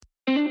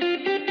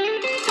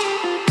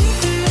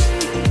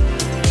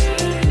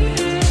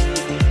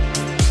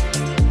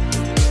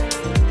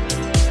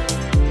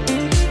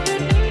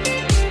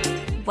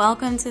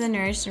Welcome to the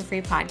Nourished and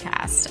Free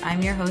podcast.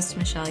 I'm your host,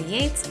 Michelle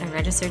Yates, a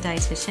registered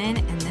dietitian,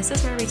 and this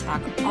is where we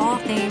talk all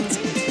things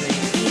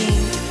intuitive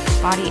eating,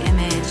 body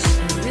image,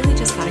 and really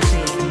just how to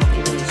create a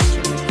healthy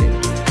relationship with food.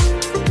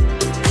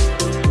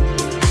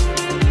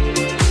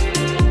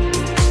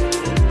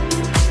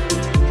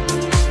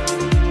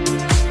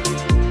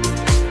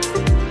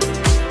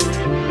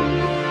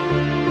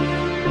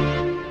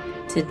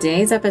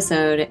 Today's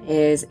episode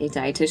is a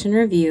dietitian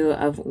review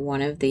of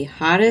one of the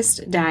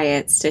hottest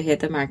diets to hit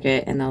the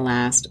market in the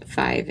last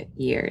 5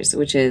 years,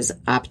 which is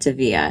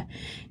Optavia.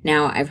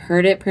 Now, I've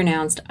heard it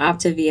pronounced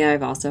Optavia.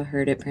 I've also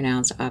heard it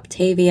pronounced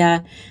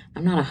Optavia.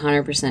 I'm not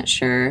 100%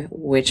 sure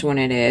which one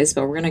it is,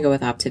 but we're going to go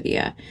with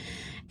Optavia.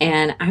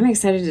 And I'm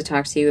excited to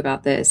talk to you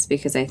about this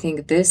because I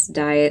think this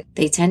diet,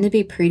 they tend to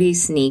be pretty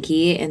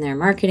sneaky in their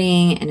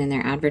marketing and in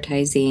their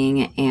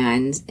advertising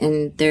and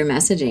in their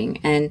messaging.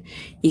 And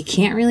you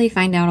can't really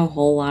find out a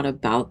whole lot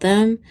about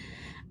them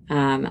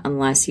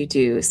unless you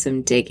do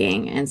some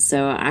digging. And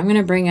so I'm going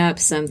to bring up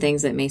some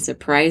things that may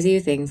surprise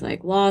you, things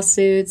like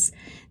lawsuits,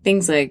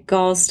 things like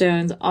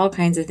gallstones, all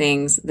kinds of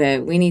things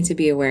that we need to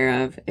be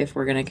aware of if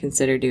we're going to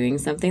consider doing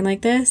something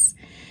like this.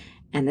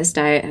 And this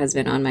diet has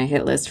been on my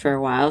hit list for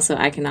a while, so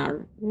I cannot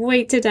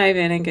wait to dive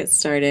in and get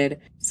started.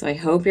 So I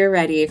hope you're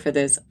ready for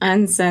this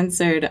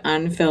uncensored,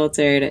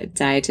 unfiltered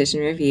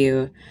dietitian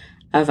review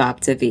of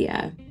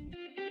Optavia.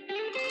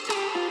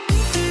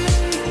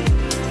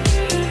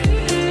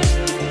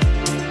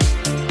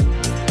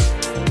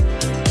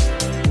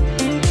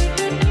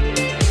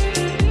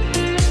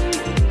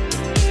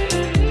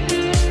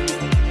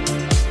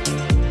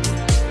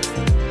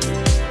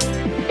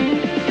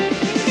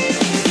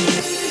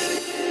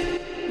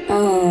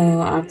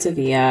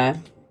 Optavia,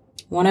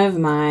 one of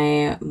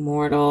my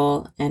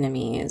mortal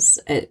enemies,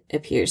 it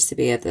appears to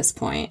be at this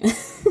point.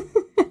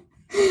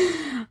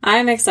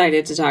 I'm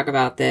excited to talk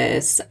about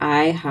this.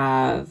 I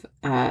have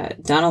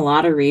done a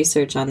lot of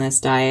research on this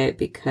diet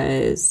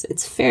because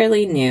it's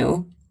fairly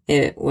new.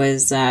 It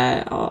was,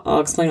 I'll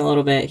explain a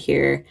little bit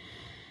here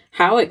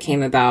how it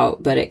came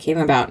about, but it came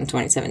about in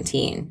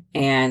 2017.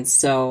 And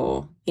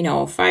so,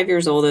 5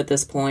 years old at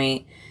this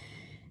point.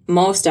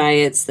 Most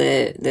diets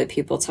that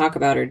people talk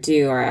about or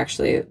do are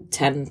actually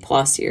 10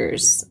 plus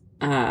years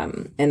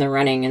in the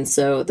running. And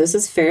so this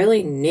is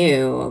fairly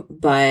new,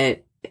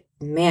 but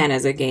man,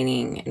 is it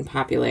gaining in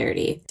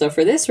popularity. So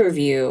for this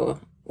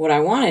review, what I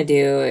want to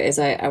do is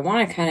I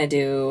want to kind of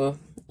do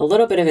a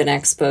little bit of an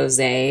expose,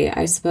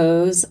 I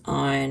suppose,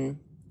 on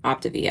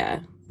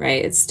Optavia,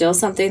 right? It's still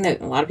something that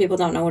a lot of people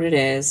don't know what it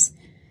is.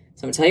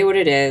 So I'm going to tell you what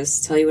it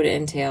is, tell you what it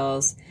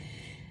entails,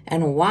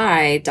 and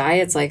why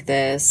diets like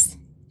this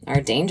are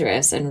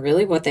dangerous. And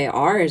really what they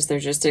are is they're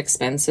just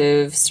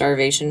expensive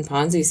starvation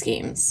Ponzi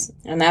schemes.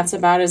 And that's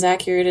about as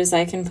accurate as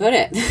I can put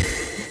it.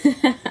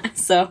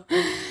 So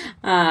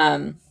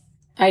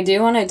I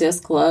do want to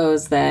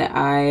disclose that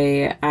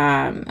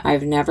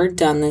I've never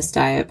done this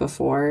diet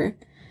before.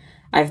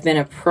 I've been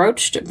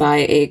approached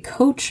by a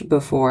coach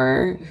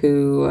before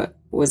who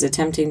was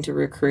attempting to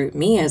recruit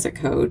me as a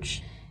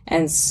coach.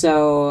 And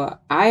so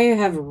I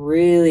have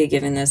really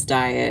given this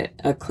diet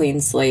a clean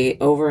slate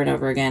over and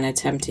over again,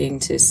 attempting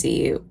to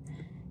see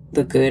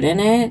the good in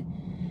it.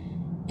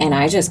 And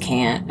I just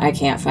can't. I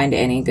can't find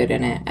any good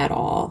in it at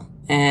all.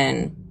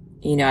 And,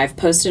 I've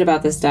posted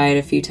about this diet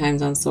a few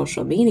times on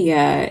social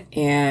media,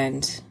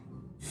 and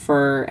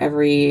for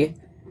every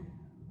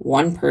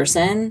one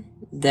person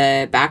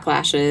that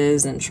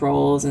backlashes and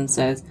trolls and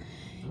says,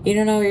 you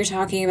don't know what you're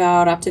talking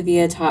about,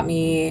 Optavia taught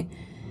me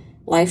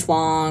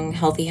lifelong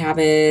healthy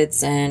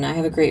habits, and I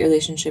have a great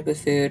relationship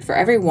with food. For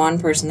every one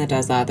person that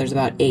does that, there's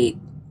about 8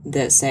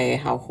 that say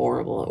how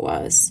horrible it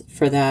was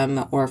for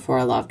them or for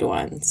a loved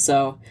one.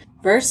 So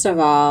first of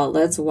all,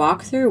 let's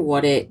walk through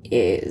what it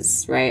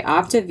is, right?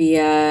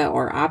 Optavia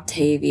or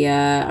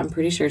Optavia, I'm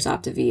pretty sure it's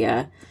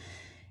Optavia.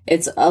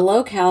 It's a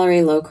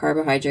low-calorie,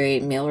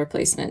 low-carbohydrate meal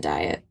replacement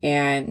diet,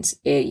 and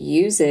it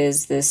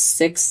uses this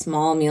 6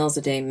 small meals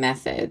a day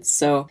method.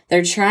 So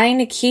they're trying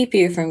to keep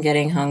you from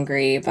getting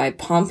hungry by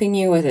pumping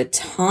you with a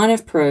ton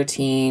of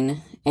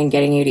protein and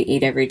getting you to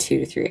eat every 2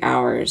 to 3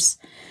 hours.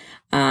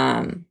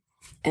 And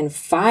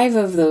 5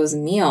 of those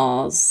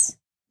meals,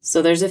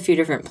 so there's a few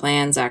different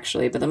plans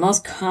actually, but the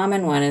most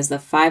common one is the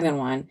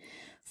 5-in-1.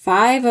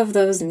 5 of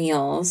those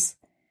meals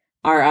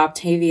are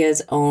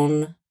Optavia's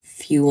own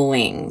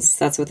fuelings.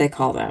 That's what they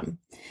call them.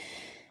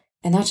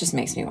 And that just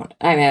makes me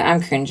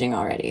I'm cringing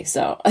already.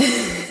 So,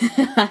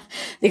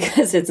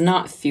 because it's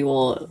not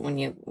fuel when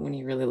you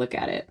really look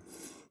at it.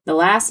 The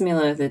last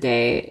meal of the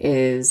day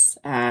is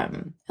a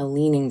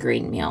lean and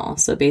green meal.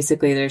 So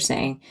basically they're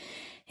saying,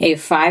 hey,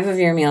 5 of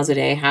your meals a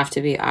day have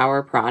to be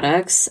our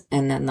products.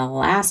 And then the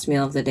last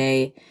meal of the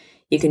day,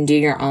 you can do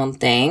your own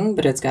thing,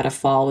 but it's got to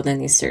fall within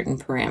these certain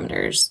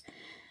parameters.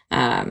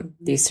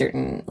 These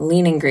certain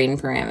lean and green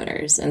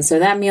parameters. And so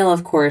that meal,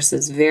 of course,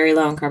 is very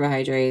low in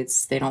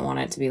carbohydrates. They don't want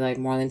it to be like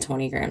more than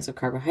 20 grams of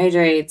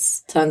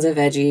carbohydrates, tons of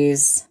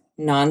veggies,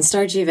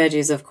 non-starchy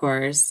veggies, of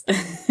course.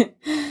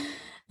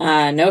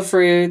 No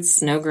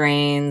fruits, no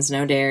grains,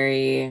 no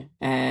dairy,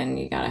 and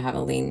you got to have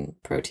a lean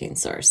protein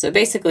source. So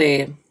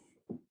basically,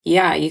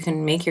 yeah, you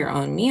can make your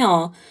own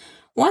meal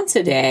once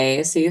a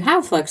day, so you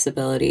have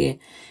flexibility,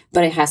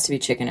 but it has to be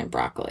chicken and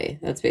broccoli.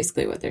 That's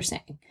basically what they're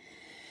saying.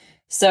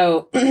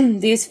 So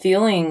these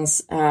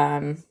fuelings,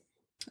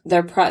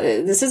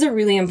 this is a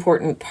really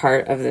important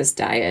part of this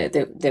diet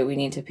that we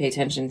need to pay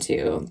attention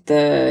to.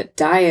 The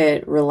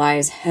diet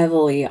relies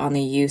heavily on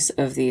the use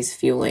of these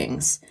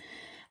fuelings.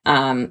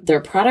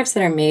 They're products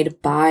that are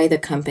made by the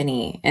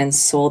company and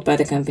sold by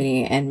the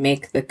company and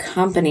make the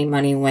company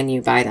money when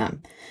you buy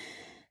them.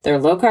 They're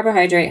low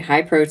carbohydrate,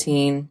 high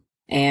protein,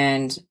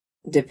 and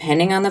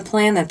depending on the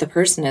plan that the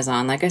person is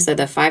on, like I said,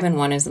 the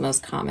 5-in-1 is the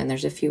most common.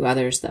 There's a few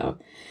others though.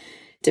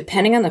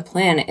 Depending on the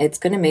plan, it's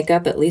going to make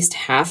up at least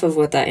half of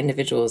what that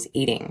individual is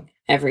eating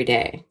every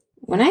day.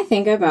 When I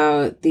think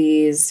about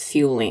these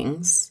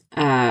fuelings,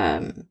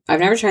 I've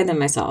never tried them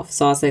myself,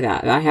 so I'll say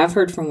that. I have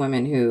heard from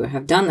women who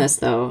have done this,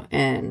 though,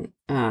 and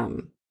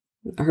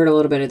heard a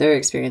little bit of their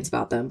experience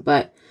about them.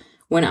 But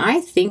when I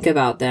think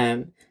about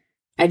them,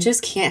 I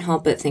just can't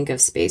help but think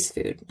of space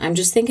food. I'm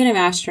just thinking of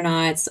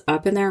astronauts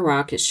up in their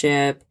rocket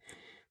ship,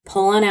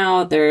 pulling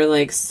out their,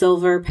 like,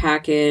 silver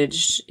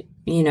packaged,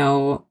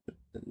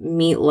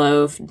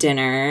 meatloaf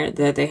dinner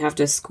that they have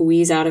to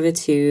squeeze out of a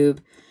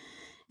tube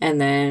and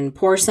then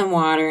pour some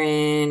water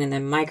in and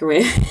then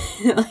microwave.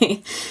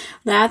 Like,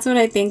 that's what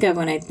I think of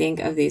when I think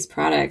of these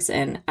products.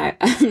 And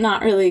I'm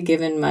not really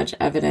given much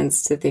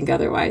evidence to think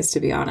otherwise, to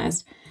be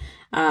honest.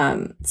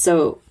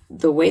 So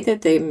the way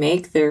that they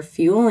make their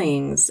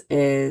fuelings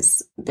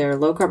is they're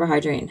low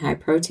carbohydrate and high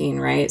protein,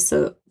 right?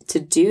 So to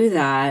do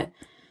that,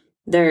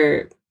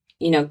 they're,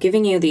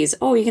 giving you these,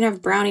 you can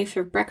have brownie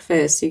for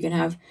breakfast. You can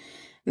have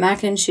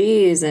mac and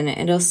cheese and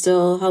it'll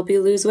still help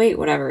you lose weight,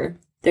 whatever.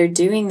 They're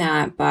doing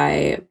that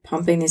by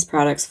pumping these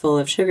products full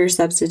of sugar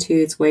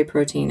substitutes, whey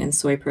protein, and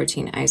soy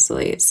protein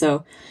isolate.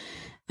 So,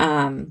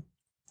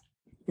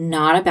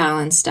 not a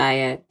balanced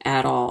diet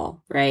at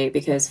all, right?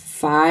 Because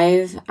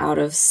 5 out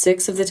of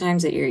 6 of the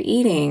times that you're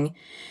eating,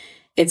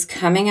 it's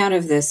coming out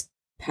of this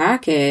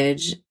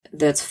package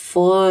that's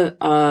full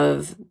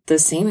of the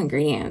same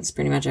ingredients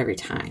pretty much every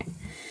time.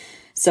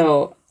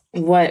 So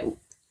what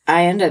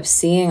I end up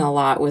seeing a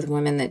lot with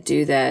women that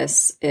do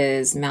this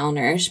is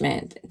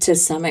malnourishment to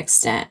some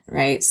extent,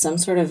 right? Some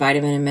sort of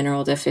vitamin and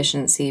mineral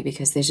deficiency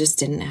because they just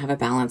didn't have a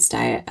balanced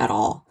diet at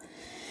all.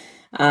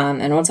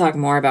 And we'll talk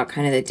more about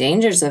kind of the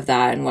dangers of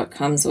that and what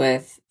comes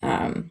with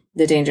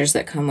the dangers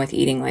that come with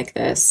eating like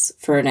this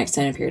for an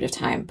extended period of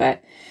time.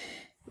 But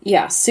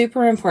yeah,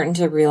 super important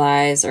to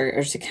realize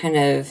or to kind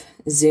of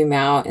zoom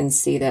out and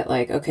see that,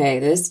 like, okay,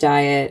 this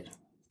diet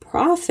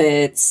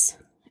profits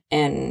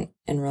and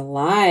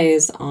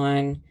relies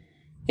on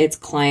its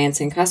clients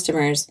and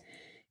customers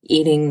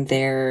eating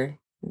their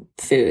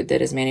food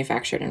that is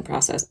manufactured and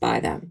processed by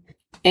them.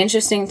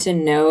 Interesting to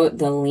note,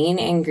 the lean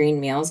and green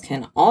meals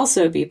can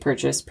also be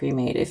purchased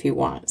pre-made if you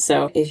want.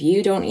 So if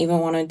you don't even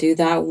want to do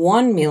that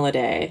one meal a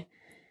day,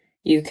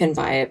 you can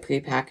buy it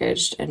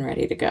pre-packaged and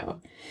ready to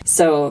go.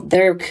 So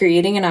they're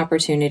creating an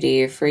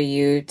opportunity for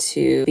you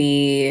to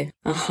be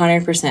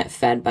 100%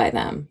 fed by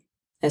them.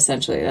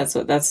 Essentially,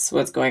 that's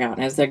what's going on,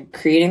 is they're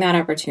creating that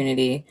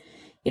opportunity.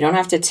 You don't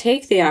have to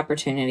take the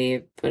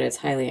opportunity, but it's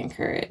highly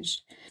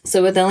encouraged.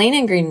 So with the lean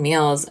and green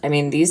meals,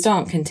 these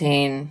don't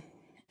contain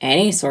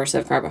any source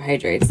of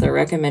carbohydrates. They're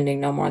recommending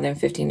no more than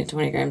 15 to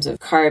 20 grams of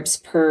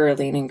carbs per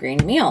lean and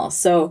green meal.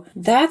 So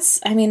that's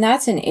an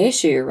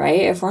issue, right?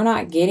 If we're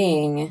not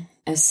getting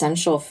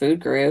essential food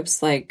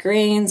groups like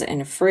grains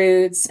and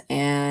fruits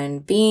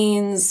and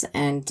beans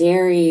and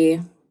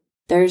dairy,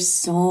 there's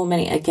so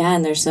many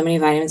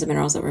vitamins and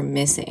minerals that we're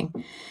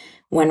missing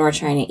when we're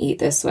trying to eat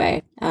this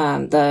way.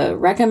 The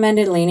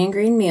recommended lean and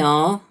green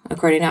meal,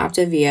 according to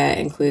Optavia,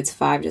 includes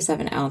 5 to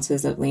 7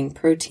 ounces of lean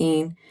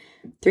protein,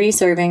 3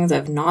 servings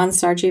of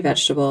non-starchy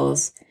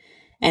vegetables,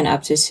 and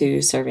up to 2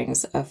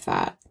 servings of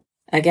fat.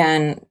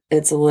 Again,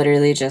 it's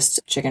literally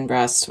just chicken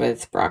breast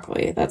with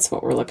broccoli. That's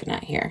what we're looking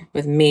at here,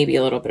 with maybe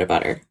a little bit of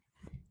butter.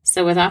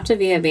 So with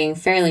Optavia being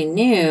fairly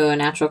new, a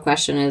natural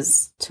question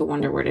is to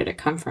wonder, where did it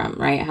come from,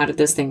 right? How did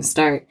this thing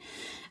start?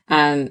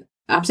 Optavia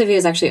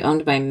is actually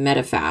owned by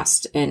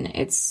Medifast, and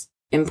it's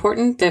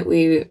important that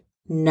we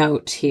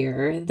note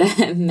here that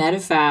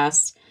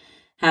Medifast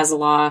has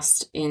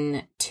lost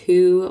in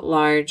 2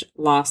 large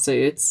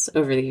lawsuits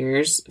over the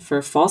years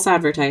for false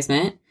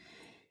advertisement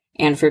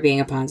and for being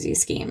a Ponzi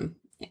scheme.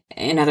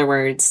 In other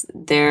words,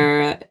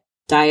 their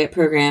diet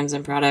programs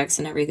and products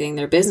and everything,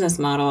 their business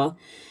model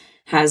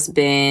has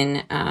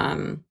been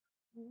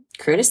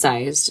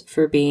criticized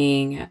for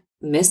being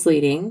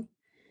misleading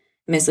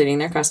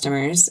their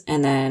customers,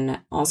 and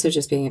then also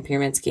just being a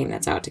pyramid scheme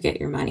that's out to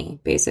get your money,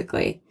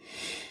 basically.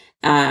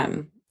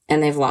 And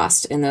they've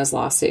lost in those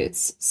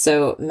lawsuits.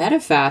 So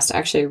Medifast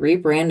actually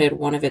rebranded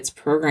one of its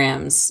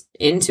programs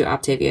into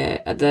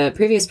Optavia. The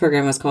previous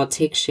program was called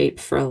Take Shape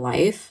for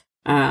Life.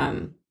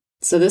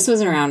 So this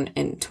was around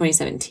in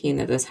 2017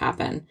 that this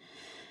happened.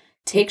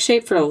 Take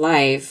Shape for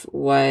Life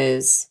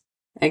was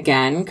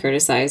again,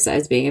 criticized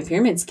as being a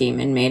pyramid scheme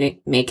and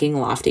making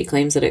lofty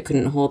claims that it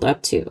couldn't hold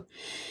up to.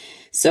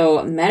 So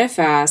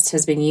Medifast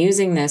has been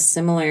using this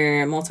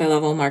similar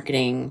multi-level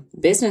marketing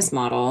business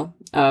model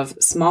of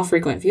small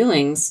frequent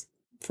fuelings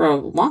for a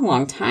long,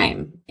 long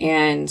time.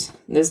 And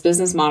this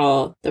business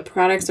model, the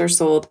products are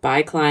sold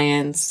by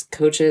clients,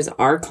 coaches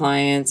are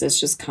clients. It's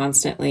just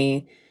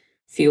constantly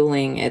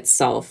fueling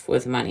itself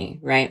with money,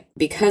 right?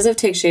 Because of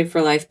Take Shape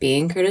for Life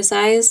being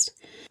criticized,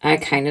 I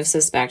kind of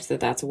suspect that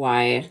that's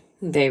why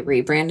they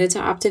rebranded to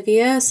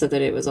Optavia, so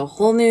that it was a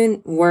whole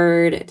new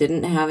word. It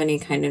didn't have any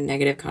kind of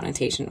negative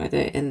connotation with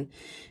it. And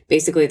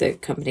basically the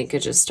company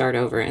could just start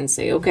over and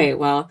say, okay,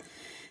 well,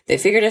 they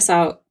figured us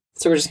out,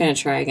 so we're just going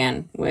to try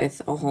again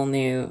with a whole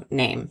new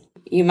name.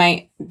 You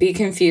might be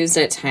confused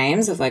at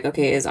times of like,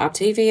 okay, is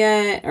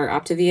Optavia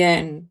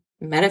and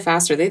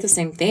Medifast, are they the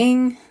same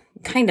thing?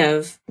 Kind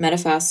of.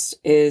 Medifast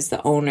is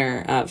the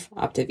owner of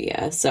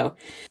Optavia. So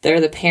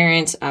they're the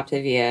parent.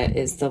 Optavia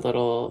is the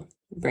little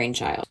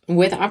brainchild.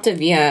 With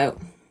Optavia,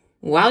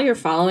 while you're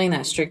following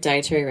that strict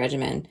dietary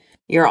regimen,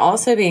 you're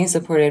also being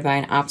supported by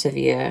an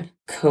Optavia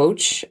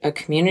coach, a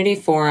community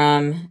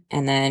forum,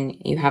 and then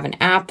you have an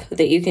app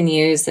that you can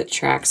use that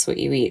tracks what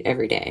you eat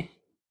every day,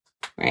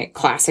 right?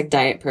 Classic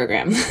diet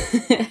program.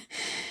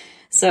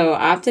 So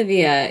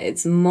Optavia,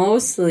 it's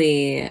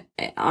mostly,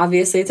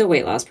 obviously it's a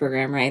weight loss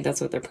program, right? That's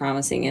what they're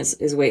promising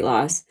is weight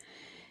loss.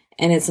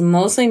 And it's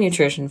mostly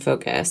nutrition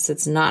focused.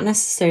 It's not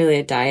necessarily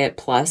a diet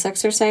plus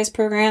exercise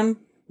program.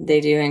 They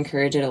do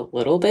encourage it a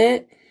little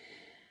bit,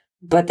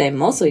 but they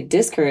mostly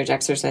discourage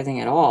exercising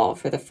at all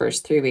for the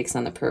first 3 weeks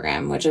on the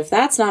program, which if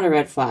that's not a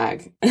red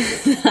flag,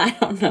 I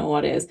don't know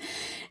what is.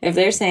 If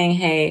they're saying,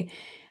 hey,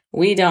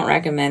 we don't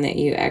recommend that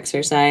you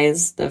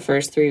exercise the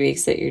first 3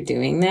 weeks that you're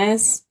doing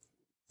this,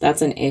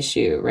 that's an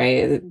issue,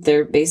 right?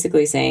 They're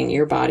basically saying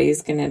your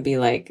body's going to be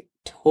like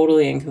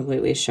totally and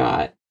completely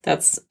shot.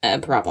 That's a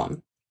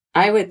problem.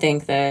 I would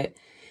think that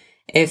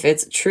if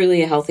it's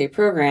truly a healthy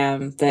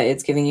program, that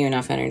it's giving you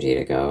enough energy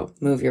to go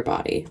move your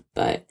body,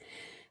 but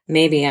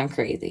maybe I'm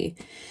crazy.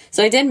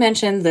 So I did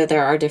mention that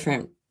there are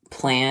different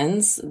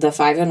plans. The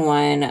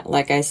 5-in-1,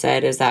 like I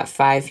said, is that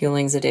 5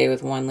 fuelings a day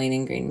with 1 lean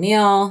and green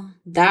meal.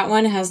 That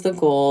one has the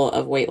goal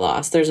of weight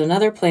loss. There's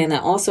another plan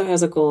that also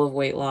has a goal of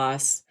weight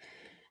loss.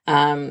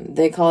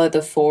 They call it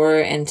the 4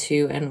 and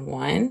 2 and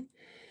 1.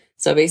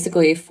 So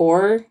basically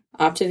 4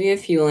 Optavia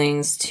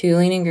fuelings, 2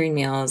 lean and green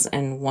meals,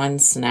 and 1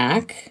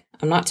 snack.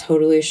 I'm not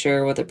totally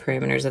sure what the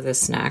parameters of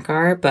this snack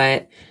are,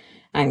 but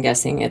I'm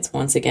guessing it's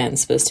once again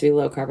supposed to be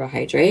low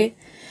carbohydrate.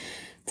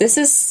 This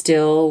is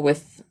still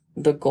with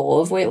the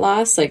goal of weight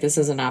loss. Like this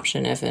is an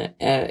option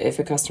if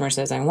a customer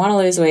says, I want to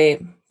lose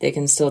weight, they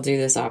can still do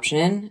this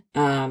option.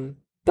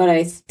 But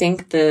I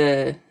think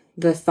the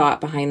thought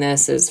behind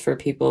this is for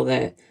people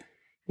that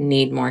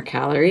need more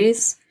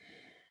calories,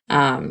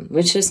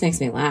 which just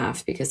makes me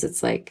laugh because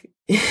it's like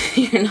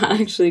you're not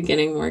actually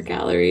getting more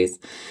calories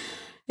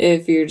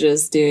if you're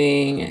just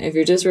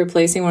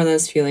replacing one of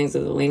those fuelings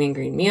with a lean and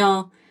green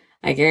meal.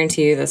 I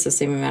guarantee you that's the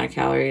same amount of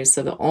calories.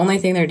 So the only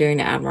thing they're doing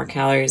to add more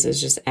calories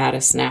is just add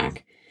a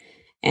snack.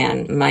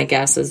 And my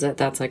guess is that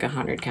that's like a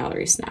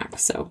 100-calorie snack.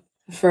 So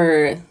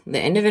for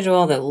the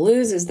individual that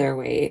loses their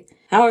weight,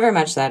 however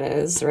much that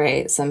is,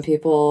 right? Some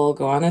people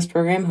go on this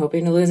program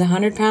hoping to lose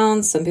 100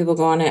 pounds. Some people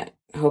go on it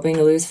hoping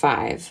to lose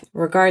 5.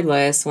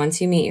 Regardless,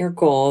 once you meet your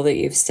goal that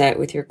you've set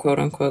with your quote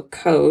unquote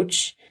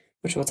coach,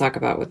 which we'll talk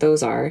about what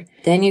those are,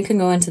 then you can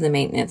go into the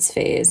maintenance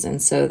phase.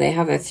 And so they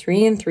have a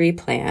 3 and 3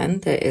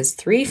 plan that is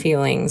 3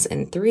 fuelings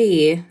and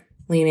 3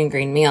 lean and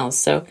green meals.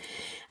 So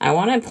I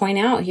want to point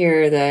out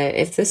here that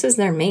if this is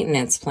their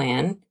maintenance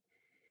plan,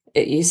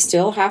 you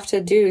still have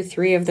to do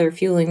 3 of their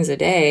fuelings a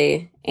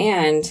day,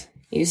 and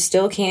you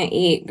still can't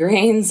eat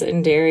grains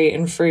and dairy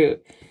and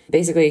fruit.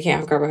 Basically, you can't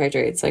have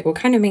carbohydrates. Like, what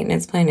kind of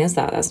maintenance plan is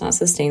that? That's not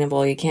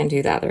sustainable. You can't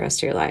do that the rest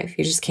of your life.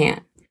 You just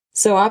can't.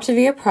 So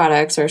Optavia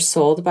products are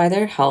sold by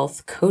their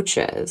health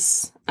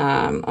coaches.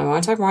 I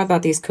want to talk more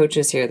about these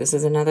coaches here. This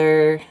is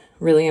another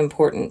really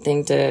important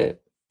thing to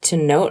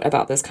note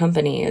about this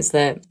company is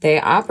that they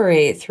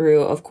operate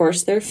through, of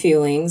course, their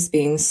fuelings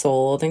being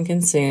sold and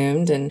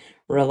consumed and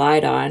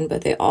relied on,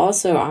 but they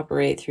also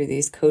operate through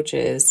these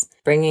coaches,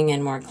 bringing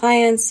in more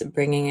clients,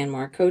 bringing in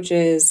more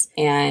coaches,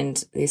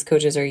 and these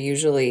coaches are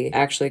usually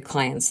actually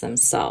clients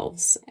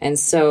themselves. And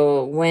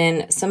so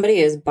when somebody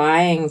is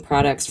buying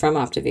products from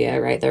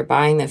Optavia, right, they're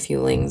buying the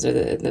fuelings or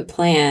the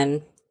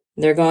plan,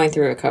 they're going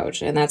through a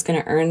coach, and that's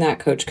going to earn that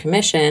coach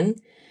commission.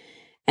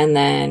 And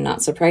then,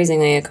 not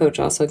surprisingly, a coach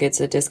also gets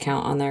a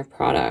discount on their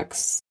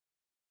products.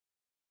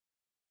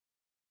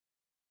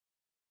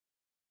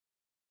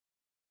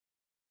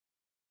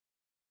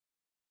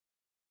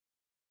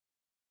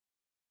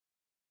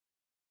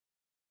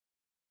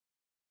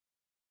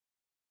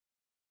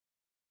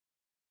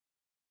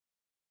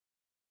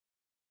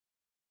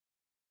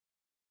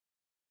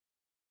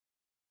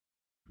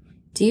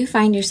 Do you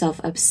find yourself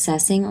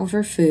obsessing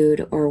over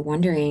food or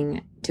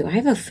wondering, do I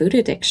have a food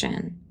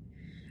addiction?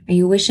 Are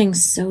you wishing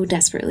so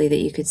desperately that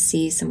you could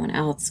see someone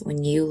else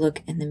when you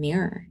look in the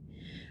mirror?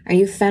 Are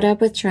you fed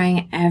up with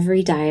trying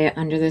every diet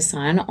under the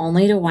sun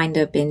only to wind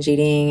up binge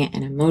eating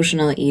and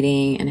emotional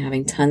eating and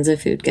having tons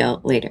of food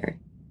guilt later?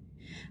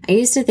 I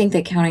used to think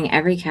that counting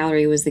every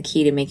calorie was the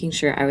key to making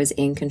sure I was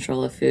in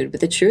control of food, but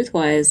the truth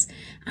was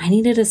I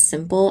needed a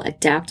simple,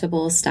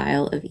 adaptable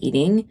style of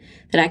eating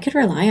that I could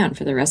rely on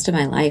for the rest of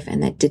my life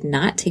and that did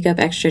not take up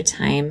extra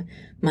time,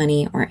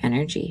 money, or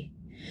energy.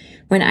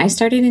 When I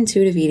started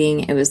intuitive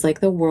eating, it was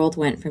like the world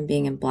went from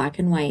being in black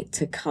and white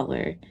to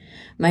color.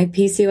 My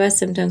PCOS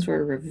symptoms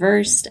were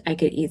reversed. I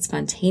could eat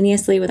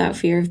spontaneously without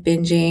fear of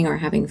binging or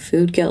having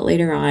food guilt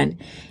later on,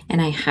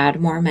 and I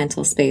had more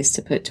mental space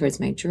to put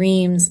towards my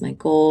dreams, my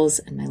goals,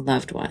 and my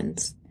loved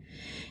ones.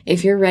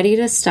 If you're ready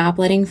to stop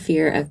letting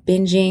fear of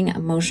binging,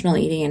 emotional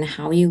eating, and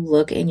how you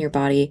look in your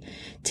body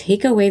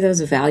take away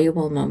those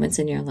valuable moments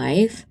in your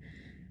life,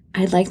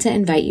 I'd like to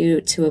invite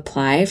you to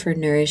apply for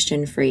Nourished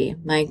and Free,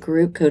 my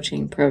group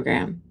coaching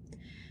program.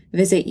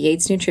 Visit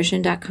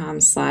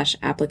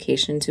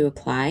yatesnutrition.com/application to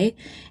apply.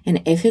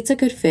 And if it's a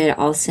good fit,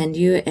 I'll send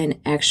you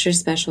an extra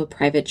special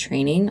private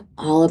training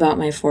all about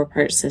my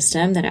 4-part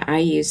system that I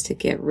use to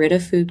get rid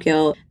of food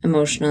guilt,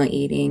 emotional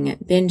eating,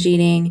 binge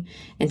eating,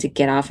 and to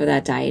get off of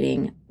that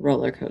dieting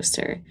roller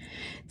coaster.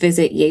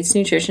 Visit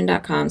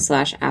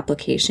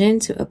yatesnutrition.com/application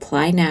to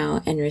apply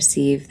now and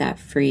receive that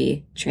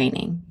free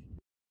training.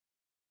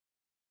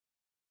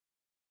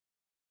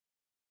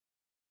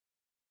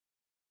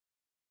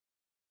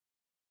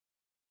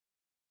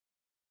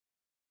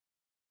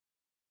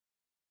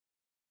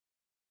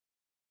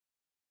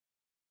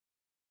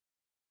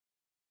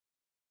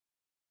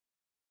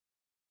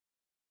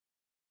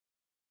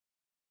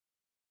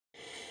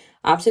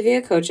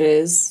 Optavia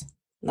coaches,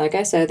 like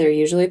I said, they're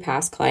usually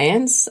past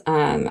clients.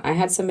 I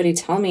had somebody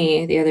tell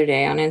me the other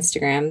day on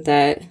Instagram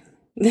that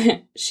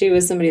she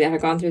was somebody that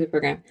had gone through the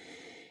program.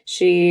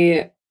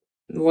 She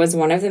was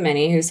one of the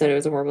many who said it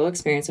was a horrible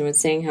experience and was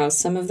saying how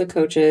some of the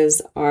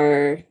coaches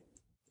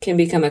can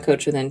become a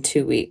coach within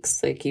 2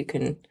 weeks. Like you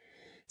can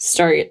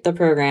start the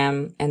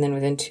program and then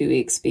within 2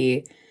 weeks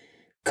be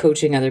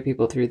coaching other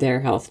people through their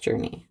health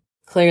journey.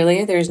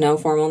 Clearly, there's no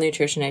formal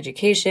nutrition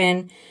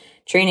education,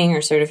 training, or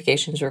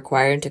certifications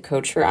required to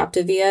coach for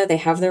Optavia. They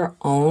have their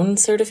own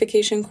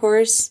certification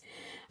course.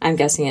 I'm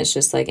guessing it's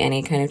just like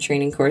any kind of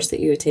training course that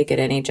you would take at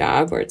any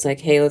job where it's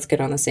like, hey, let's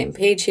get on the same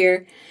page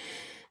here.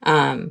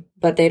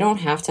 But they don't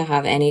have to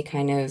have any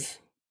kind of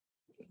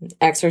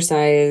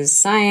exercise,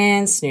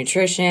 science,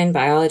 nutrition,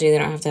 biology. They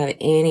don't have to have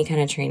any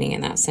kind of training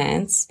in that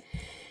sense.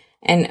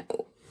 And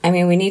I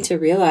mean, we need to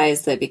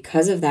realize that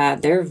because of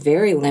that, they're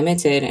very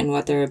limited in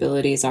what their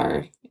abilities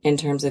are in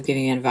terms of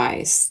giving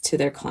advice to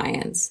their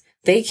clients.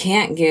 They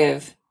can't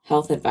give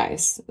health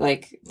advice.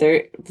 Like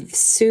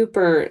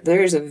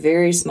there's a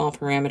very small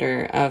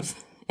parameter of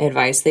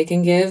advice they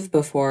can give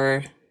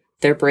before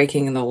they're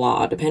breaking the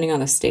law, depending on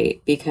the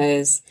state,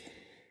 because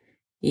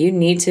you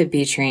need to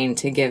be trained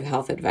to give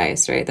health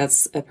advice, right?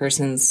 That's a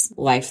person's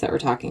life that we're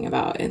talking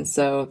about. And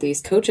so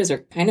these coaches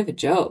are kind of a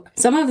joke.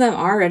 Some of them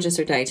are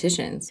registered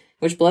dietitians,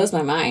 which blows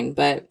my mind.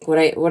 But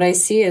what I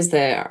see is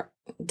that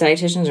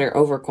dietitians are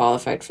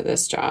overqualified for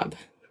this job,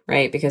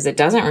 right? Because it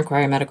doesn't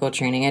require medical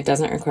training. It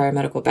doesn't require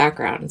medical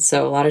background.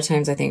 So a lot of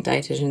times I think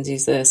dietitians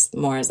use this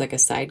more as like a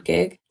side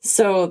gig.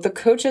 So the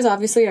coaches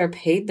obviously are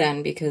paid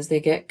then because they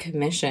get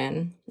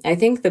commission. I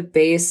think the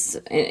base,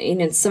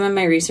 in some of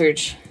my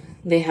research,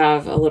 they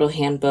have a little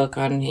handbook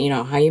on,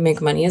 how you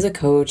make money as a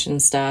coach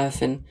and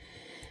stuff. And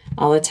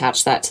I'll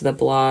attach that to the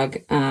blog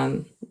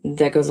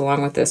that goes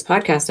along with this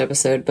podcast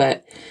episode.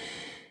 But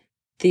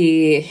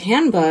the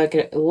handbook,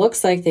 it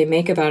looks like they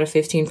make about a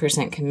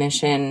 15%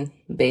 commission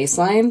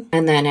baseline.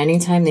 And then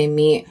anytime they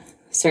meet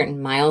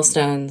certain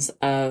milestones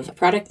of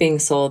product being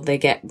sold, they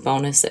get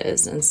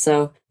bonuses. And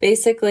so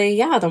basically,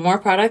 the more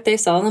product they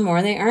sell, the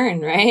more they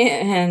earn, right?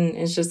 And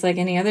it's just like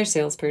any other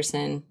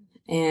salesperson.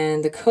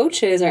 And the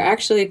coaches are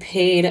actually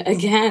paid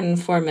again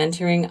for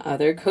mentoring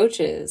other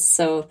coaches.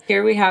 So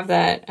here we have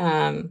that.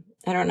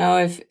 I don't know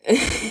if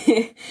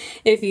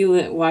if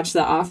you watch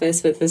The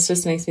Office, but this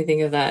just makes me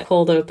think of that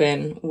cold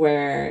open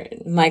where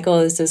Michael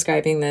is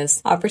describing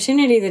this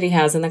opportunity that he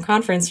has in the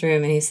conference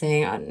room. And he's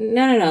saying,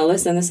 no,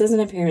 listen, this isn't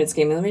a pyramid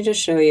scheme. Let me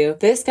just show you.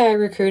 This guy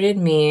recruited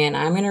me and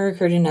I'm going to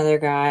recruit another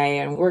guy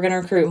and we're going to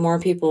recruit more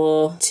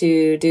people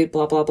to do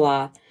blah, blah,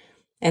 blah.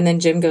 And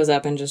then Jim goes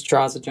up and just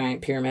draws a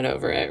giant pyramid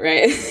over it,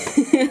 right?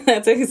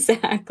 That's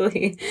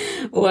exactly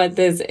what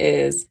this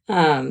is.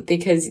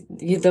 Because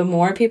the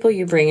more people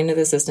you bring into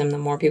the system, the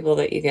more people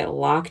that you get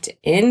locked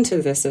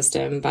into the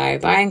system by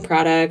buying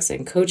products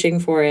and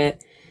coaching for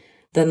it,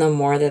 then the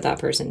more that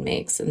person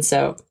makes. And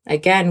so,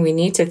 again, we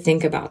need to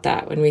think about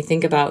that when we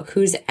think about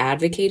who's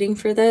advocating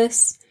for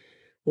this.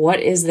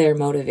 What is their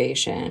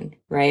motivation,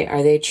 right?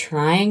 Are they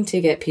trying to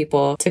get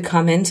people to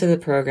come into the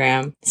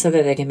program so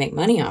that they can make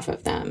money off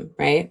of them,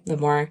 right? The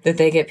more that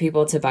they get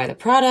people to buy the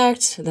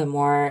product, the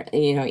more,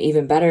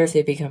 even better if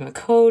they become a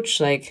coach.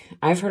 Like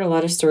I've heard a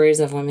lot of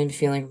stories of women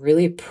feeling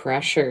really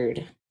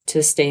pressured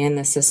to stay in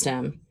the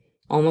system,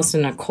 almost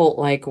in a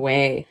cult-like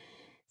way,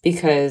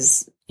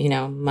 because,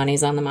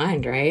 money's on the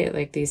mind, right?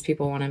 Like these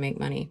people want to make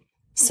money.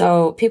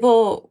 So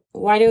people,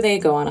 why do they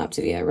go on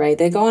Optavia, right?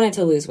 They go on it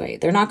to lose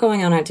weight. They're not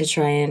going on it to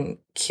try and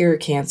cure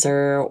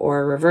cancer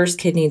or reverse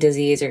kidney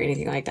disease or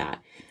anything like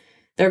that.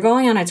 They're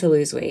going on it to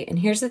lose weight. And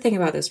here's the thing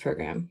about this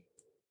program.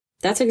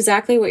 That's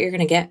exactly what you're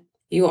going to get.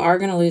 You are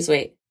going to lose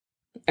weight.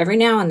 Every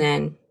now and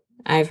then,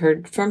 I've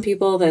heard from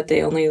people that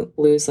they only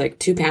lose like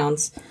 2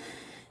 pounds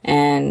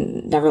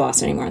and never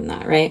lost any more than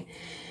that, right?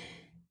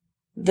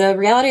 The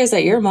reality is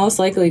that you're most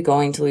likely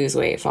going to lose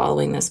weight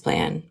following this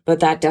plan,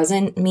 but that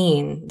doesn't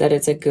mean that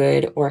it's a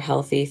good or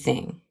healthy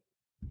thing.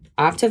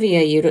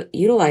 Optavia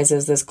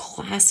utilizes this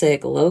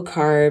classic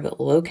low-carb,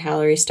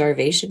 low-calorie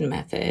starvation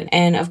method.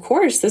 And of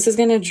course, this is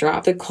going to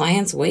drop the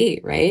client's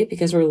weight, right?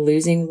 Because we're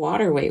losing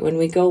water weight. When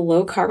we go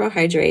low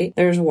carbohydrate,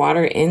 there's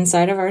water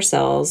inside of our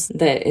cells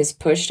that is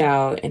pushed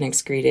out and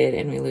excreted,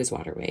 and we lose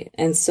water weight.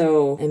 And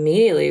so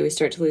immediately we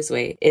start to lose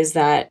weight. Is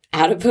that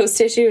adipose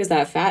tissue? Is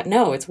that fat?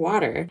 No, it's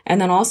water.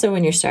 And then also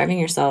when you're starving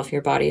yourself,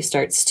 your body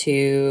starts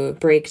to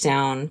break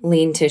down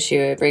lean tissue.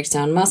 It breaks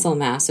down muscle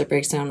mass. It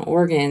breaks down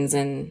organs.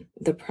 And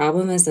the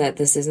problem is that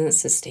this isn't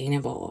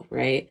sustainable,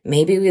 right?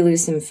 Maybe we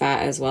lose some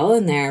fat as well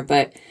in there,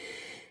 but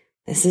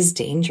this is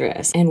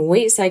dangerous. And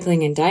weight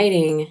cycling and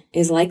dieting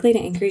is likely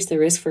to increase the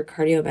risk for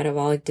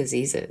cardiometabolic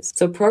diseases.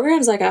 So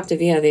programs like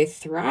Optavia, they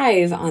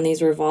thrive on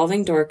these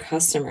revolving door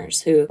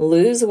customers who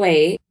lose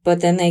weight,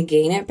 but then they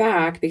gain it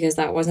back because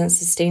that wasn't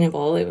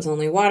sustainable. It was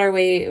only water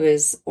weight. It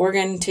was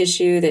organ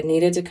tissue that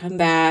needed to come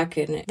back.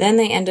 And then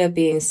they end up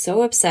being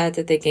so upset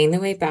that they gain the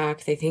weight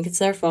back. They think it's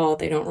their fault.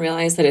 They don't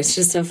realize that it's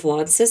just a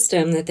flawed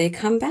system, that they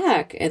come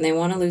back and they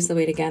want to lose the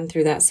weight again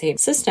through that same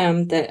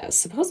system that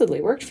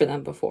supposedly worked for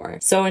them before.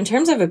 So in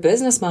terms of a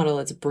business model,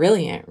 it's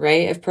brilliant,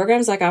 right? If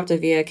programs like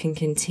Optavia can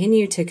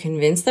continue to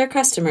convince their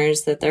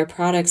customers that their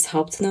products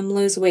helped them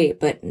lose weight,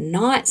 but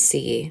not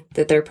see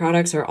that their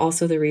products are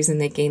also the reason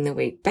they gain the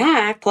weight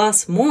back,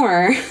 plus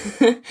more,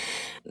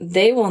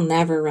 they will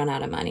never run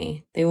out of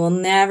money. They will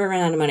never run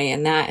out of money.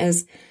 And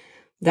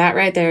that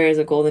right there is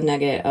a golden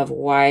nugget of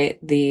why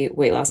the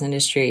weight loss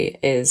industry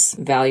is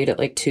valued at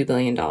like $2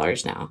 billion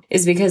now,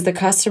 is because the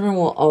customer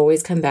will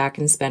always come back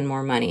and spend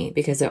more money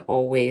because it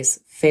always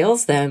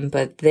fails them,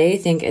 but they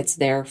think it's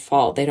their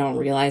fault. They don't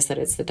realize that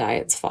it's the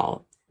diet's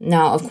fault.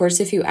 Now, of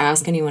course, if you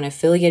ask anyone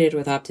affiliated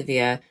with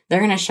Optavia, they're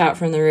going to shout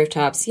from the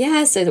rooftops,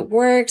 yes, it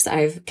works.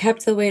 I've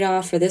kept the weight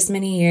off for this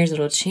many years.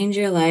 It'll change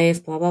your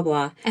life, blah, blah,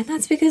 blah. And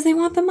that's because they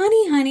want the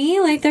money, honey.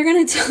 Like, they're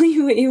going to tell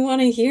you what you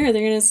want to hear.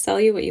 They're going to sell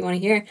you what you want to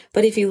hear.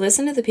 But if you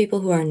listen to the people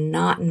who are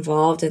not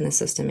involved in the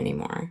system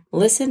anymore,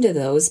 listen to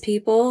those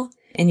people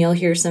and you'll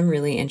hear some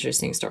really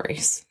interesting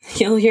stories.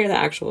 You'll hear the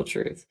actual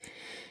truth.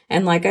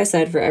 And like I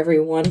said, for every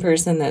one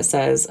person that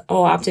says,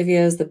 oh,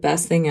 Optavia is the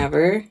best thing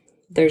ever,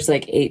 there's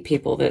like 8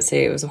 people that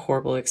say it was a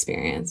horrible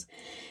experience.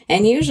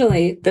 And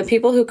usually the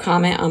people who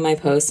comment on my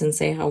posts and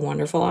say how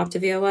wonderful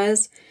Optavia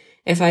was,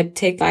 if I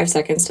take 5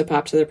 seconds to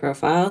pop to their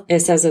profile, it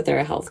says that they're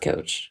a health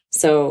coach.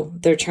 So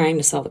they're trying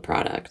to sell the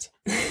product,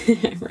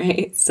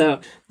 right?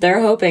 So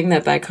they're hoping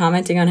that by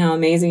commenting on how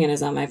amazing it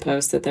is on my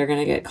post, that they're going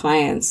to get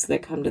clients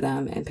that come to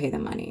them and pay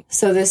them money.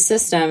 So this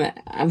system,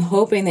 I'm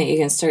hoping that you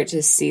can start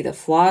to see the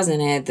flaws in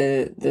it,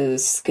 the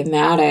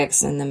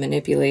schematics and the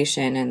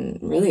manipulation and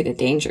really the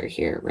danger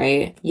here,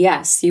 right?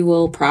 Yes, you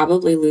will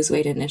probably lose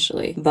weight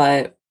initially,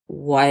 but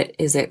what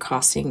is it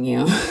costing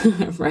you,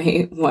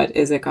 right? What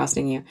is it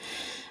costing you?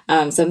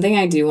 Something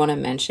I do want to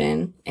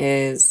mention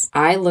is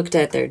I looked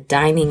at their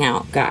dining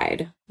out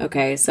guide.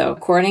 Okay, so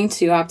according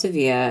to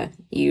Optavia,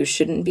 you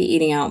shouldn't be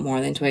eating out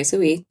more than twice a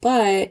week,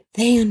 but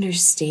they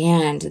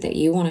understand that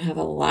you want to have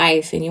a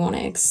life and you want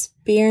to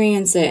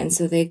experience it. And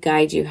so they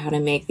guide you how to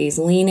make these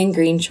lean and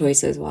green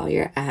choices while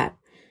you're at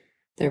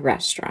the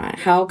restaurant.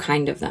 How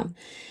kind of them.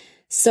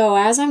 So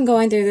as I'm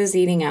going through this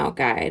eating out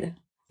guide,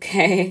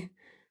 okay,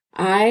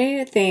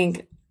 I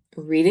think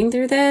reading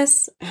through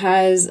this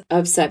has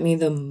upset me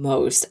the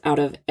most out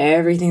of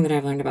everything that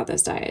I've learned about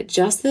this diet.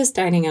 Just this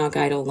dining out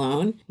guide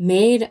alone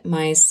made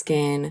my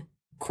skin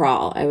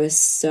crawl. I was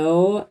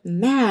so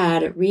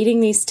mad reading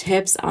these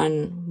tips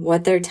on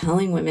what they're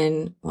telling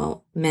women,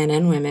 well, men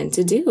and women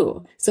to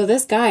do. So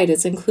this guide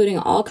is including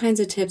all kinds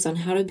of tips on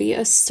how to be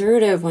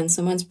assertive when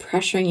someone's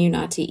pressuring you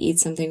not to eat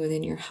something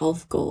within your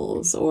health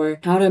goals, or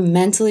how to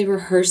mentally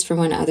rehearse for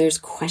when others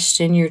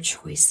question your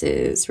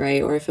choices,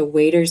 right? Or if a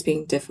waiter's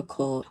being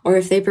difficult, or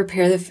if they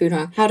prepare the food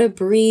wrong, how to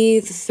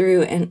breathe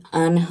through an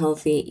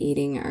unhealthy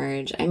eating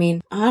urge. I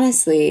mean,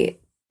 honestly,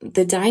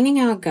 the dining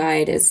out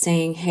guide is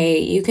saying, hey,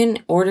 you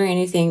can order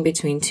anything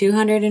between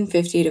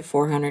 250 to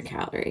 400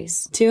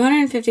 calories.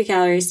 250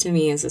 calories to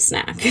me is a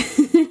snack.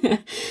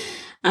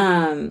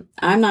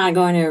 I'm not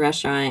going to a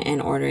restaurant and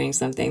ordering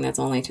something that's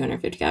only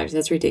 250 calories.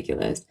 That's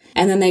ridiculous.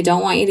 And then they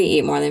don't want you to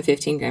eat more than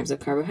 15 grams of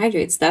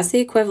carbohydrates. That's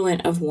the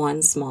equivalent of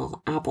one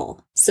small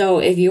apple. So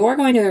if you're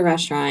going to a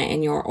restaurant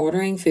and you're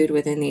ordering food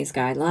within these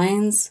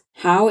guidelines,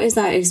 How is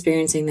that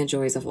experiencing the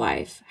joys of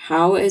life?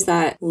 How is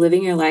that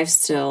living your life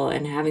still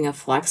and having a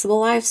flexible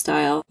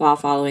lifestyle while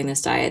following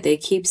this diet? They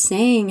keep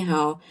saying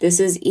how this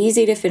is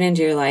easy to fit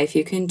into your life.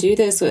 You can do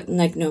this with,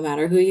 like, no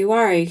matter who you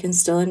are, you can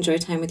still enjoy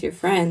time with your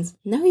friends.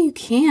 No, you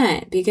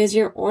can't, because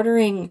you're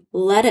ordering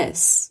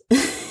lettuce.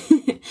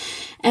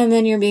 And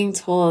then you're being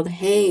told,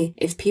 hey,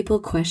 if people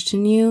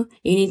question you,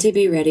 you need to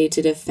be ready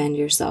to defend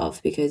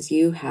yourself because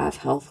you have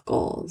health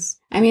goals.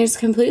 I mean, it's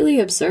completely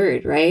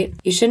absurd, right?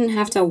 You shouldn't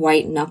have to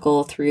white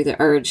knuckle through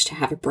the urge to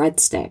have a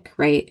breadstick,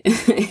 right?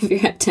 If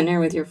you're at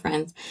dinner with your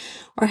friends.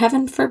 Or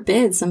heaven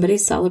forbid,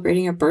 somebody's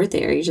celebrating a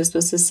birthday. Are you just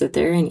supposed to sit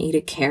there and eat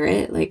a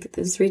carrot? Like,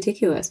 this is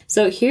ridiculous.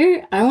 So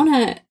here, I want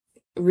to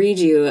read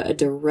you a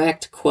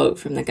direct quote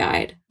from the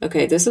guide.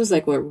 Okay, this was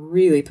like what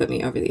really put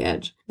me over the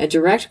edge. A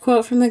direct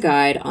quote from the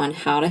guide on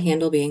how to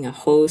handle being a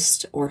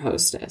host or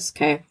hostess,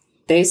 okay?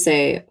 They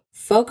say,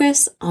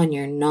 focus on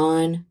your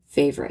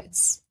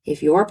non-favorites.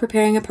 If you're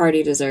preparing a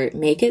party dessert,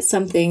 make it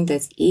something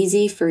that's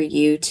easy for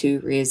you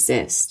to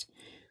resist.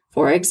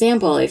 For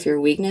example, if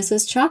your weakness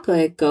is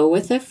chocolate, go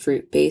with a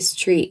fruit-based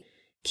treat.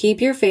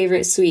 Keep your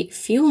favorite sweet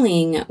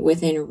fueling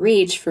within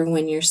reach for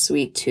when your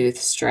sweet tooth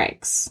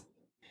strikes.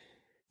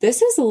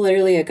 This is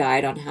literally a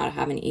guide on how to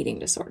have an eating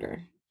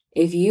disorder.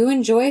 If you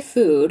enjoy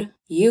food,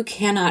 you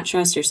cannot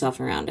trust yourself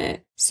around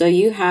it. So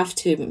you have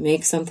to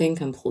make something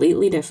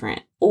completely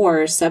different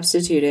or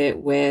substitute it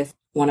with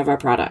one of our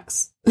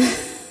products.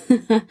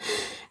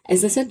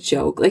 Is this a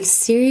joke? Like,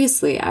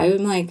 seriously, I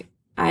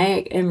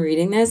am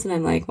reading this and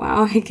I'm like,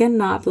 wow, I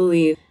cannot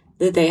believe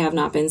that they have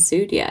not been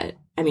sued yet.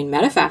 I mean,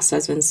 Medifast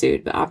has been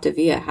sued, but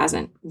Optavia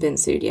hasn't been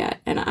sued yet.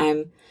 And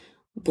I'm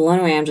blown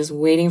away. I'm just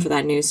waiting for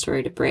that news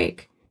story to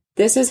break.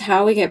 This is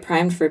how we get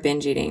primed for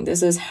binge eating.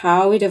 This is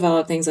how we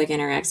develop things like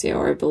anorexia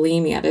or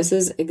bulimia. This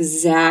is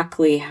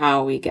exactly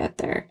how we get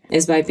there,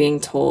 is by being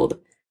told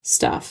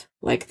stuff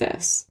like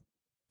this.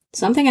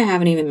 Something I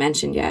haven't even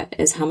mentioned yet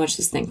is how much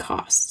this thing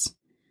costs.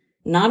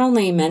 Not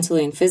only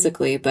mentally and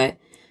physically, but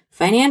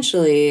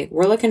financially,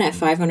 we're looking at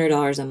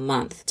 $500 a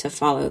month to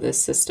follow this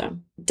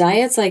system.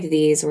 Diets like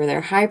these, where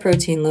they're high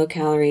protein, low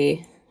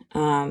calorie,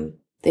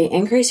 they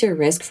increase your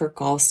risk for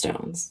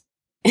gallstones.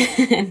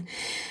 And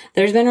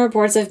there's been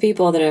reports of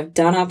people that have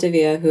done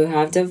Optavia who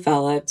have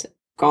developed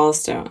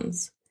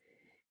gallstones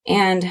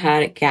and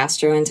had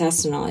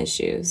gastrointestinal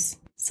issues.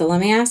 So let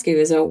me ask you,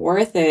 is it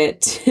worth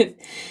it to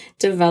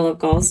develop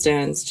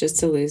gallstones just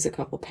to lose a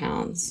couple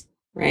pounds,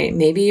 right?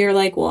 Maybe you're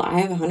like, well, I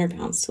have 100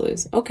 pounds to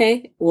lose.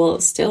 Okay,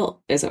 well,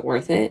 still, is it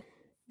worth it?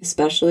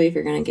 Especially if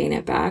you're going to gain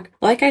it back.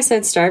 Like I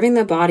said, starving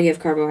the body of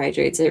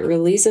carbohydrates, it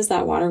releases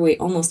that water weight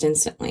almost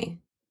instantly.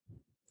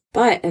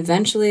 But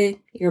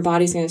eventually, your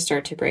body's going to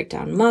start to break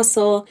down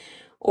muscle,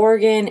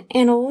 organ,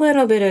 and a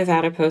little bit of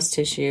adipose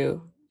tissue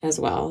as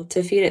well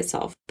to feed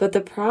itself. But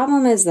the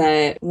problem is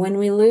that when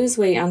we lose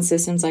weight on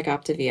systems like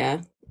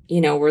Optavia,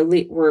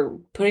 we're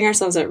putting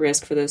ourselves at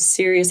risk for those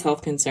serious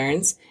health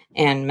concerns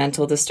and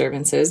mental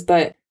disturbances.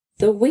 But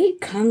the weight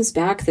comes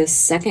back the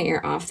second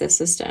you're off the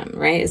system,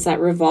 right? It's that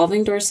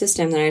revolving door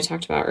system that I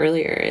talked about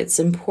earlier. It's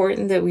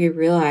important that we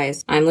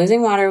realize I'm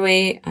losing water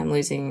weight. I'm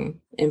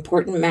losing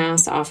important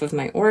mass off of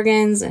my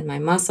organs and my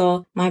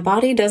muscle. My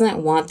body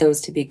doesn't want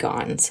those to be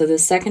gone. So the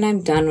second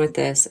I'm done with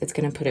this, it's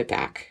going to put it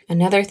back.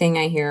 Another thing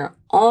I hear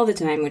all the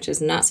time, which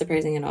is not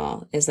surprising at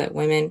all, is that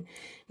women,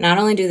 not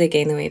only do they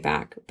gain the weight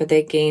back, but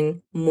they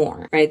gain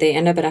more, right? They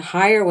end up at a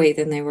higher weight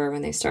than they were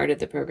when they started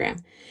the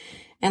program.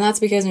 And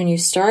that's because when you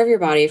starve your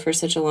body for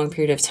such a long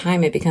period of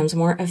time, it becomes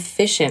more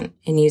efficient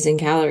in using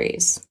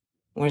calories.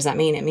 What does that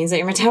mean? It means that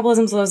your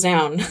metabolism slows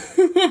down.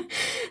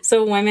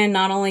 So women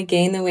not only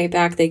gain the weight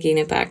back, they gain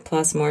it back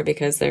plus more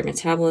because their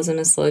metabolism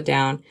is slowed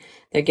down.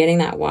 They're getting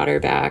that water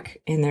back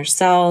in their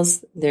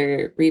cells.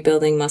 They're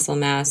rebuilding muscle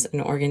mass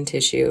and organ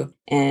tissue.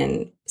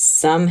 And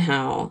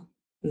somehow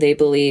they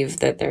believe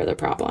that they're the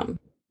problem.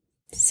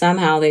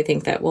 Somehow they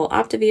think that, well,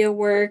 Optavia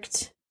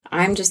worked.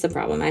 I'm just the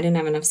problem. I didn't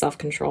have enough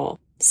self-control.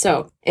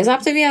 So is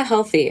Optavia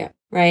healthy,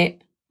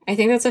 right? I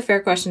think that's a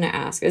fair question to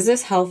ask. Is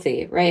this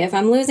healthy, right? If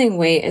I'm losing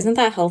weight, isn't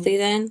that healthy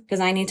then? Because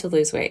I need to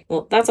lose weight.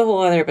 Well, that's a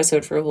whole other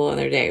episode for a whole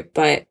other day.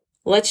 But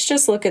let's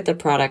just look at the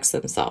products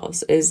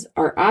themselves.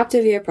 Are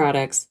Optavia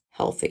products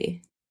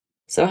healthy?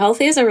 So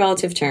healthy is a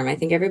relative term. I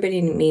think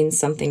everybody means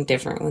something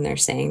different when they're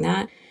saying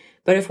that.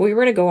 But if we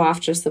were to go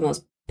off just the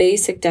most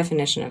basic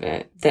definition of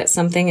it, that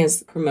something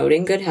is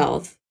promoting good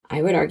health,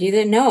 I would argue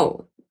that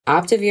no,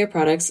 Optavia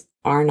products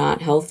are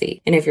not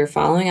healthy. And if you're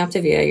following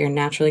Optavia, you're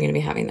naturally going to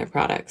be having their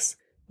products.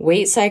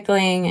 Weight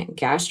cycling,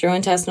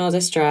 gastrointestinal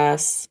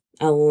distress,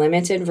 a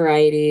limited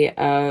variety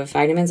of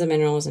vitamins and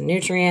minerals and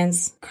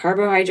nutrients,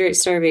 carbohydrate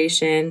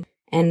starvation,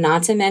 and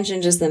not to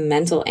mention just the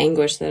mental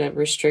anguish that a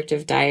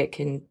restrictive diet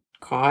can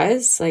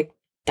cause, like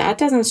that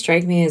doesn't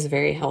strike me as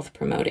very health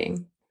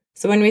promoting.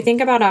 So when we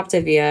think about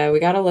Optavia, we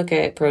got to look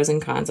at pros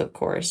and cons, of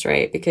course,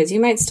 right? Because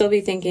you might still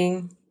be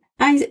thinking,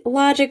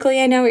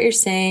 logically, I know what you're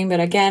saying, but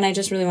again, I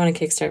just really want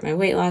to kickstart my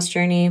weight loss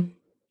journey.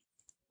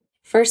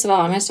 First of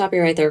all, I'm going to stop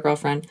you right there,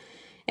 girlfriend.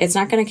 It's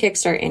not going to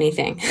kickstart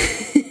anything.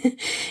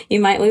 You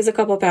might lose a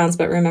couple pounds,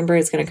 but remember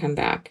it's going to come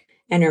back.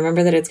 And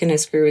remember that it's going to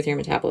screw with your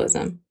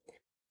metabolism.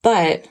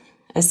 But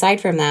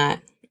aside from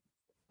that,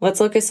 let's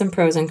look at some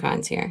pros and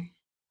cons here.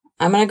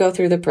 I'm going to go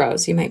through the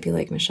pros. You might be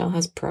like, Michelle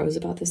has pros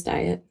about this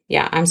diet.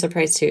 Yeah, I'm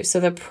surprised too. So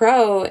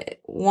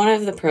one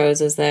of the pros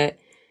is that,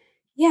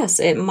 yes,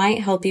 it might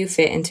help you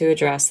fit into a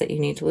dress that you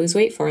need to lose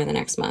weight for in the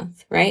next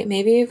month, right?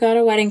 Maybe you've got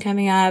a wedding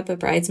coming up, a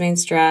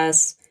bridesmaid's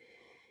dress,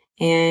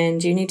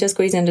 and you need to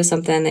squeeze into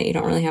something that you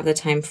don't really have the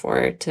time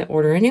for to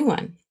order a new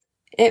one.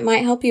 It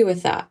might help you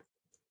with that,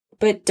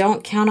 but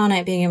don't count on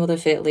it being able to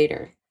fit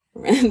later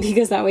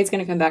because that weight's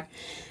going to come back.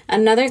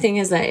 Another thing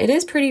is that it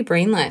is pretty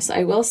brainless.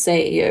 I will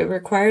say it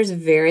requires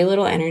very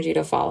little energy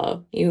to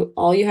follow.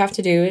 All you have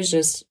to do is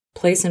just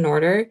place an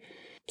order.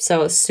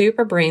 So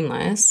super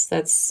brainless.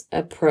 That's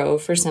a pro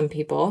for some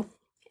people.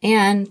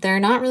 And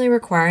they're not really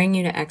requiring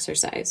you to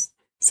exercise.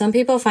 Some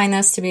people find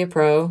this to be a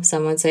pro.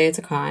 Some would say it's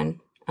a con.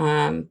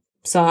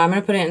 So I'm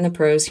going to put it in the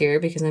pros here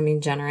because I'm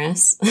being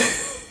generous.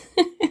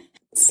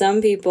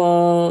 Some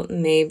people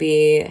may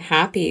be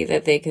happy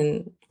that they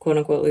can quote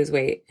unquote lose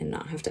weight and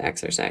not have to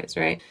exercise,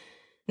 right?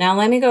 Now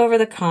let me go over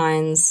the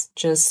cons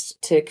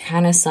just to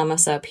kind of sum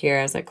us up here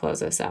as I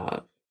close this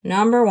out.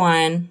 Number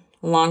 1,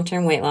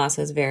 long-term weight loss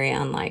is very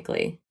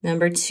unlikely.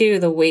 Number 2,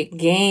 the weight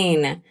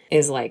gain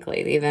is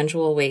likely, the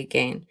eventual weight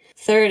gain.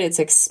 Third, it's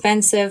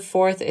expensive.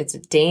 Fourth, it's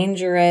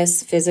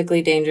dangerous,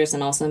 physically dangerous,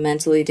 and also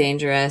mentally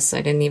dangerous.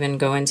 I didn't even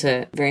go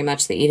into very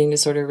much the eating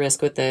disorder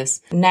risk with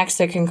this. Next,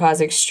 it can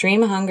cause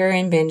extreme hunger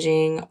and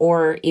binging,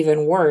 or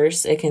even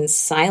worse, it can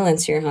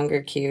silence your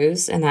hunger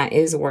cues, and that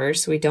is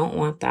worse. We don't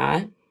want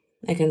that.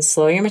 It can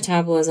slow your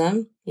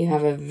metabolism. You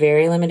have a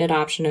very limited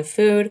option of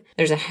food.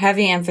 There's a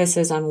heavy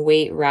emphasis on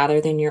weight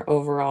rather than your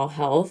overall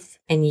health.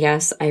 And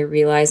yes, I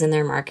realize in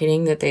their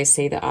marketing that they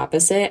say the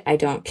opposite. I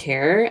don't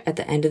care. At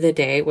the end of the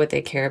day, what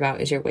they care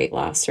about is your weight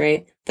loss,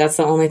 right? That's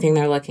the only thing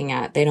they're looking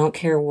at. They don't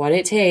care what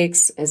it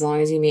takes as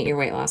long as you meet your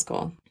weight loss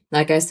goal.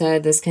 Like I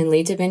said, this can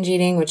lead to binge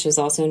eating, which is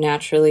also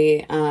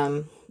naturally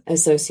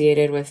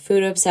associated with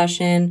food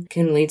obsession,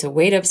 can lead to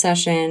weight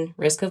obsession,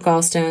 risk of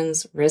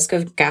gallstones, risk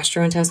of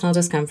gastrointestinal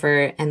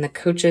discomfort, and the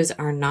coaches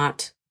are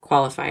not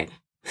qualified.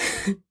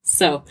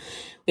 So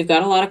we've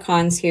got a lot of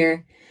cons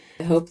here.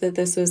 I hope that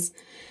this was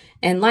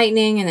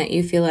enlightening and that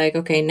you feel like,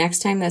 okay, next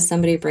time that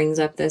somebody brings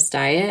up this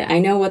diet, I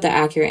know what the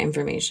accurate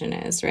information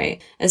is,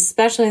 right?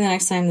 Especially the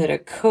next time that a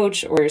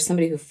coach or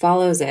somebody who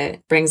follows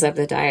it brings up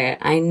the diet,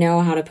 I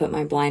know how to put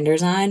my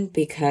blinders on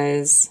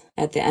because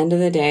at the end of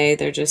the day,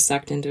 they're just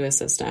sucked into a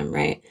system,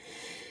 right?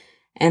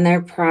 And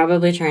they're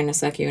probably trying to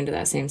suck you into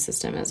that same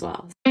system as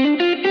well.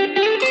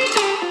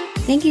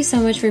 Thank you so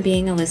much for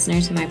being a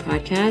listener to my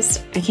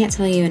podcast. I can't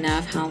tell you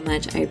enough how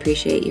much I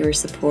appreciate your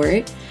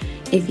support.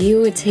 If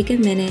you would take a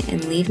minute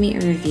and leave me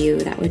a review,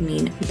 that would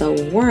mean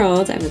the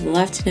world. I would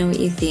love to know what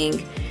you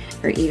think,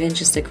 or even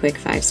just a quick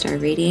 5-star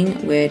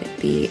rating would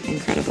be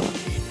incredible.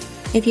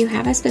 If you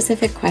have a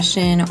specific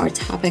question or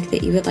topic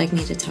that you would like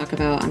me to talk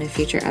about on a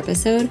future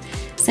episode,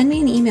 send me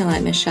an email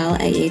at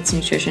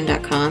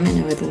michelle@yatesnutrition.com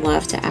and I would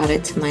love to add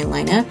it to my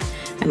lineup.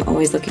 I'm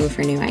always looking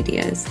for new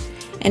ideas.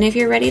 And if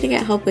you're ready to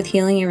get help with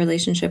healing your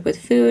relationship with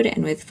food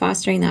and with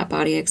fostering that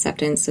body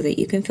acceptance so that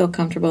you can feel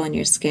comfortable in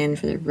your skin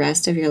for the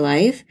rest of your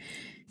life,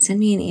 send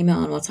me an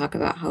email and we'll talk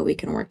about how we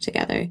can work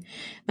together.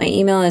 My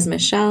email is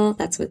Michelle,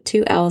 that's with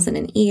 2 L's and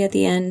an E at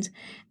the end,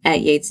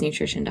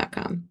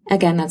 @yatesnutrition.com.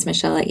 Again, that's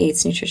Michelle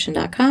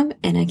 @yatesnutrition.com,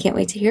 and I can't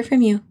wait to hear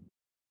from you.